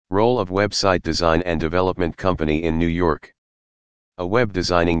Role of website design and development company in New York. A web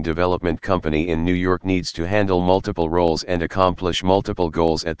designing development company in New York needs to handle multiple roles and accomplish multiple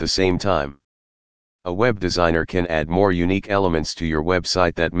goals at the same time. A web designer can add more unique elements to your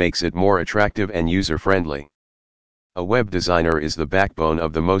website that makes it more attractive and user-friendly. A web designer is the backbone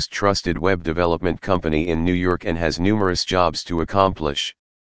of the most trusted web development company in New York and has numerous jobs to accomplish.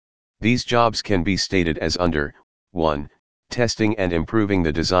 These jobs can be stated as under: 1. Testing and improving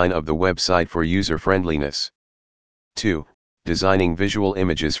the design of the website for user-friendliness. 2. Designing visual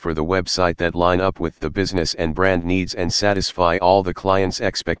images for the website that line up with the business and brand needs and satisfy all the client's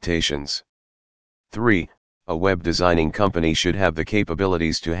expectations. 3. A web designing company should have the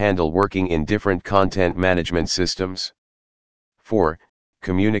capabilities to handle working in different content management systems. 4.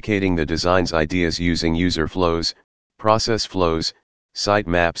 Communicating the design's ideas using user flows, process flows, site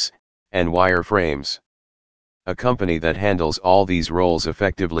maps, and wireframes. A company that handles all these roles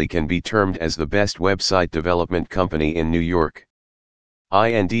effectively can be termed as the best website development company in New York.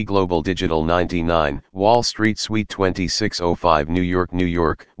 IND Global Digital 99, Wall Street Suite 2605 New York, New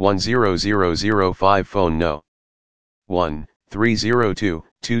York, 10005 Phone No.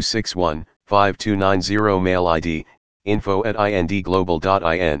 1-302-261-5290 Mail ID,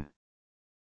 info@indglobal.in